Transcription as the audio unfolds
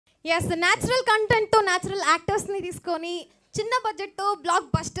Yes, natural content to natural actors ni తీసుకొని చిన్న budget తో బ్లాక్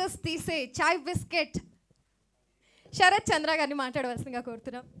బస్టర్స్ తీసే చాయ్ బిస్కెట్ శరత్ చంద్ర గారిని మాట్లాడవలసిందిగా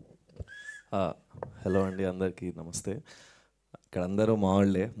కోరుతున్నాం. హలో అండి, అందరికీ నమస్తే. ఇక్కడ అందరూ మా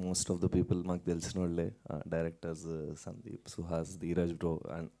వాళ్ళే, మోస్ట్ ఆఫ్ ద పీపుల్ మాకు తెలిసిన వాళ్ళే. Directors Sandeep, Suhas, Dheeraj bro.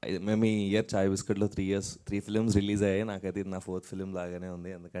 And మేము ఈ ఇయర్ చాయ్ బిస్కెట్లో 3 ఫిలిమ్స్ రిలీజ్ అయ్యాయి. నాకైతే ఇది నా 4th ఫిలిం లాగానే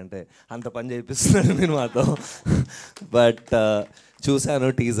ఉంది, ఎందుకంటే అంత పని చేయిస్తున్నాడు మీరు మాతో. బట్ చూశాను,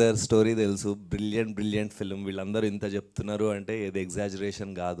 టీజర్, స్టోరీ తెలుసు. Brilliant film. వీళ్ళందరూ ఇంత చెప్తున్నారు అంటే ఇది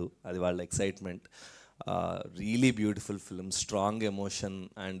ఎగ్జాజరేషన్ కాదు, అది వాళ్ళ excitement. Really beautiful film, strong emotion.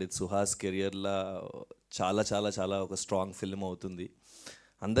 And ఇది సుహాస్ కెరియర్లో చాలా ఒక స్ట్రాంగ్ ఫిలిం అవుతుంది.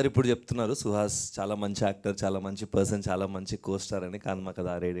 అందరు ఇప్పుడు చెప్తున్నారు సుహాస్ చాలా మంచి యాక్టర్, చాలా మంచి పర్సన్, చాలా మంచి కోస్టార్ అని. కానీ మాకు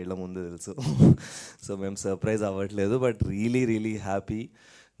అది 6-7 ఏళ్ల ముందు తెలుసు. సో మేము సర్ప్రైజ్ అవ్వట్లేదు. బట్ రియలీ హ్యాపీ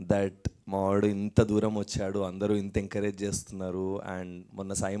దట్ మా వాడు ఇంత దూరం వచ్చాడు, అందరూ ఇంత ఎంకరేజ్ చేస్తున్నారు. అండ్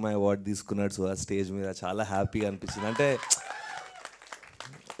మొన్న సైమా అవార్డు తీసుకున్నాడు సుహాస్ స్టేజ్ మీద. చాలా హ్యాపీగా అనిపించింది. అంటే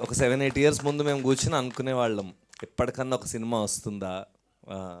ఒక 7-8 ఇయర్స్ ముందు మేము కూర్చొని అనుకునే వాళ్ళం, ఎప్పటికన్నా ఒక సినిమా వస్తుందా,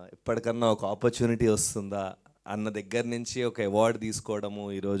 ఎప్పటికన్నా ఒక ఆపర్చునిటీ వస్తుందా అన్న దగ్గర నుంచి ఒక అవార్డు తీసుకోవడము.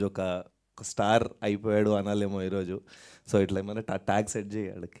 ఈరోజు ఒక స్టార్ అయిపోయాడు అనాలేమో ఈరోజు. సో ఇట్లా ఏమైనా ట్యాగ్ సెట్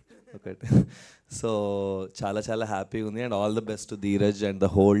చేయాలకి ఒకటి. సో చాలా హ్యాపీగా ఉంది. And all the best to Dheeraj and the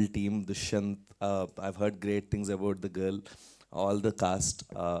whole team. Dushyant, I've heard great things about the girl, all the cost.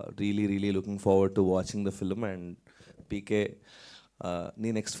 Really looking forward to watching the film. And పీకే, నీ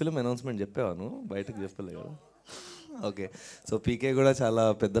next film announcement చెప్పాను, బయటకు చెప్పలే కదా. Okay, so పీకే కూడా చాలా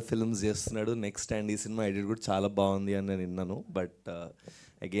పెద్ద films చేస్తున్నాడు next. And ఈ సినిమా ఎడిట్ కూడా చాలా బాగుంది అని నేను విన్నాను. But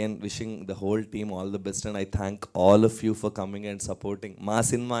again wishing the whole team all the best. And I thank all of you for coming and supporting. మా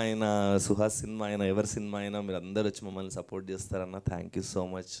సినిమా అయినా, సుహాస్ సినిమా అయినా, ఎవరి సినిమా అయినా మీరు అందరు వచ్చి మమ్మల్ని సపోర్ట్ చేస్తారన్న. Thank you so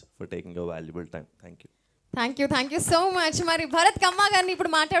much for taking your valuable time. Thank you so much. మరి భరత్ కమ్మ గారిని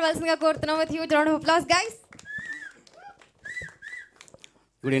ఇప్పుడు మాట్లాడవలసిందిగా కోరుతున్నాం. With huge round of applause guys.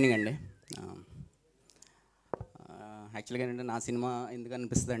 Good evening అండి. యాక్చువల్గా ఏంటంటే నా సినిమా ఎందుకు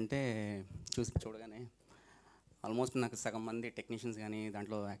అనిపిస్తుంది అంటే చూడగానే ఆల్మోస్ట్ నాకు సగం మంది టెక్నీషియన్స్ కానీ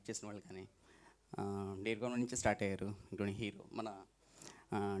దాంట్లో యాక్ట్ చేసిన వాళ్ళు కానీ డేర్ గవర్నమెంట్ నుంచి స్టార్ట్ అయ్యారు, ఇంక్లూడింగ్ హీరో, మన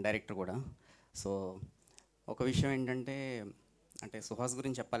డైరెక్టర్ కూడా. సో ఒక విషయం ఏంటంటే, అంటే సుహాస్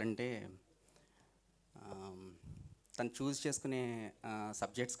గురించి చెప్పాలంటే తను చూస్ చేసుకునే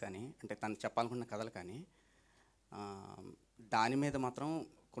సబ్జెక్ట్స్ కానీ, అంటే తను చెప్పాలనుకున్న కథలు కానీ, దాని మీద మాత్రం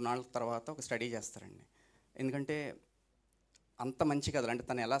కొన్నాళ్ళ తర్వాత ఒక స్టడీ చేస్తారండి. ఎందుకంటే అంత మంచి కథలు, అంటే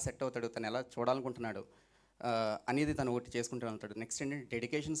తను ఎలా సెట్ అవుతాడు, తను ఎలా చూడాలనుకుంటున్నాడు అనేది తను ఒకటి చేసుకుంటూ వెళ్తాడు. నెక్స్ట్ ఏంటంటే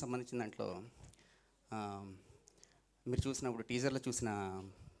డెడికేషన్ సంబంధించిన దాంట్లో మీరు చూసినప్పుడు టీజర్లో చూసిన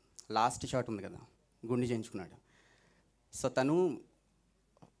లాస్ట్ షాట్ ఉంది కదా, గుండె చేయించుకున్నాడు. సో తను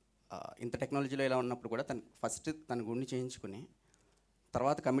ఇంత టెక్నాలజీలో ఇలా ఉన్నప్పుడు కూడా తను ఫస్ట్ తన గుండె చేయించుకుని,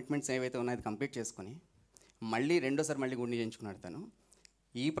 తర్వాత కమిట్మెంట్స్ ఏవైతే ఉన్నాయో అది కంప్లీట్ చేసుకుని మళ్ళీ రెండోసారి మళ్ళీ గుండె చేయించుకున్నాడు తను.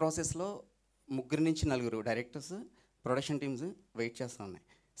 ఈ ప్రాసెస్లో 3 నుంచి 4 డైరెక్టర్స్, ప్రొడక్షన్ టీమ్స్ వెయిట్ చేస్తూ ఉన్నాయి.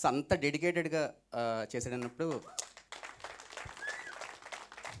 సో అంత డెడికేటెడ్గా చేసాడన్నప్పుడు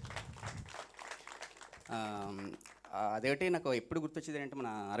అదేంటి నాకు ఎప్పుడు గుర్తొచ్చేది ఏంటంటే, మన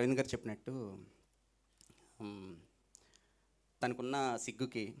అరవింద్ గారు చెప్పినట్టు తనకున్న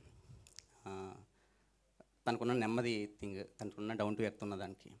సిగ్గుకి, తనకున్న నెమ్మది థింగ్, తనకున్న డౌన్ టు ఎర్త్ ఉన్న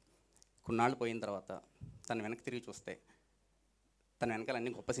దానికి కొన్నాళ్ళు పోయిన తర్వాత తను వెనక్కి తిరిగి చూస్తే తన వెనకాల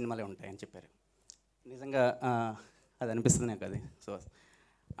అన్ని గొప్ప సినిమాలే ఉంటాయని చెప్పారు. నిజంగా అది అనిపిస్తుంది నాకు అది. సో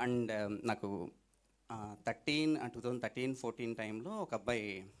అండ్ నాకు 2013-14 టైంలో ఒక అబ్బాయి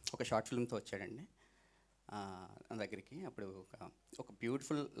ఒక షార్ట్ ఫిల్మ్తో వచ్చాడండి నా దగ్గరికి. అప్పుడు ఒక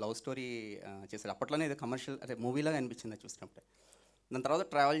బ్యూటిఫుల్ లవ్ స్టోరీ చేశాడు. అప్పట్లోనే ఏదో కమర్షియల్, అదే మూవీలాగా అనిపించింది అది చూసినప్పుడు. దాని తర్వాత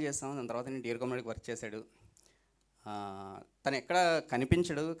ట్రావెల్ చేస్తాం. దాని తర్వాత నేను డియర్ కామ్రేడ్కి వర్క్ చేశాడు. తను ఎక్కడ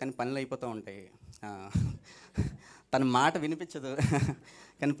కనిపించడు కానీ పనులు అయిపోతూ ఉంటాయి. తన మాట వినిపించదు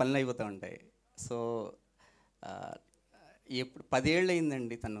కానీ పనులు అయిపోతూ ఉంటాయి. సో ఎప్పుడు 10 ఏళ్ళు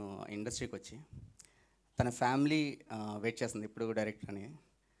అయిందండి తను ఇండస్ట్రీకి వచ్చి. తన ఫ్యామిలీ వెయిట్ చేస్తుంది ఇప్పుడు డైరెక్టర్ అని,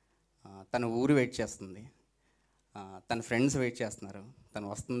 తన ఊరు వెయిట్ చేస్తుంది, తన ఫ్రెండ్స్ వెయిట్ చేస్తున్నారు, తను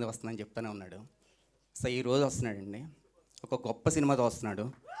వస్తుందని చెప్తూనే ఉన్నాడు. సో ఈరోజు వస్తున్నాడండి, ఒక గొప్ప సినిమాతో వస్తున్నాడు,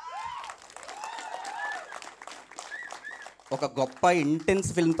 ఒక గొప్ప ఇంటెన్స్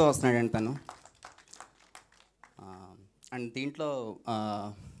ఫిల్మ్తో వస్తున్నాడండి తను. అండ్ దీంట్లో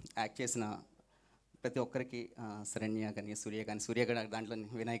యాక్ట్ చేసిన ప్రతి ఒక్కరికి, శరణ్య కానీ, సూర్య కానీ దాంట్లో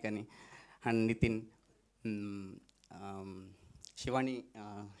వినయ్ కానీ, అండ్ నితిన్, శివాని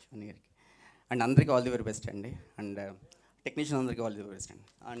గారికి, అండ్ అందరికీ ఆల్ ది వెరీ బెస్ట్ అండి. అండ్ టెక్నీషియన్ అందరికీ ఆల్ ది వెరీ బెస్ట్ అండి.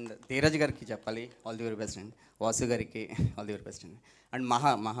 అండ్ ధీరజ్ గారికి చెప్పాలి ఆల్ ది వెరీ బెస్ట్ అండి. వాసు గారికి ఆల్ ది వెరీ బెస్ట్ అండి. అండ్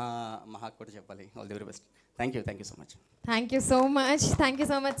మహా కూడా చెప్పాలి all the very best. Thank you so much. Thank you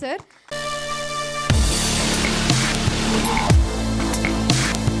so much sir.